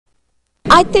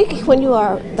I think when you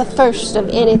are the first of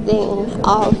anything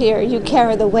all here, you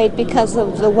carry the weight because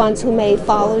of the ones who may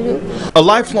follow you. A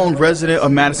lifelong resident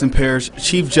of Madison Parish,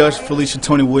 Chief Judge Felicia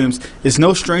Toney Williams is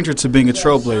no stranger to being a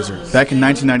trailblazer. Back in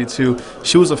 1992,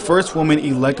 she was the first woman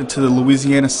elected to the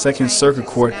Louisiana Second Circuit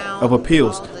Court of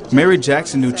Appeals. Mary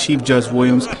Jackson knew Chief Judge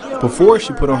Williams before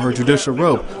she put on her judicial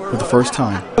robe for the first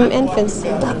time. From infancy,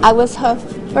 I was her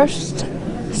first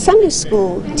Sunday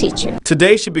school teacher.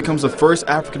 Today, she becomes the first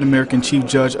African-American Chief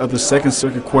Judge of the Second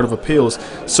Circuit Court of Appeals,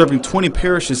 serving 20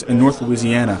 parishes in North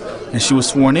Louisiana, and she was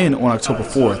sworn in on October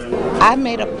 4th. I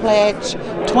made a pledge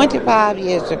 25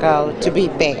 years ago to be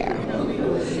fair.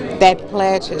 That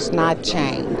pledge has not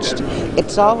changed.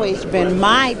 It's always been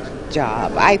my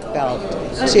job, I felt,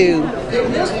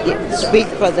 to speak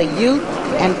for the youth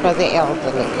and for the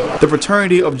elderly. The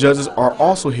fraternity of judges are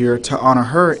also here to honor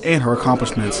her and her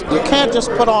accomplishments. You can't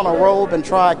just put on a robe and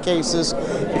try cases.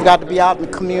 You've got to be out in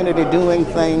the community doing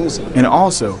things. And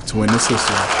also to witness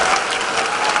history.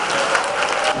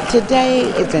 Today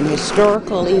is an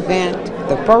historical event.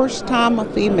 The first time a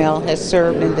female has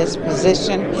served in this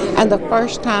position, and the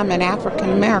first time an African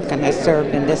American has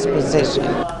served in this position.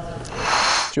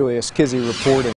 Julius Kizzy reporting.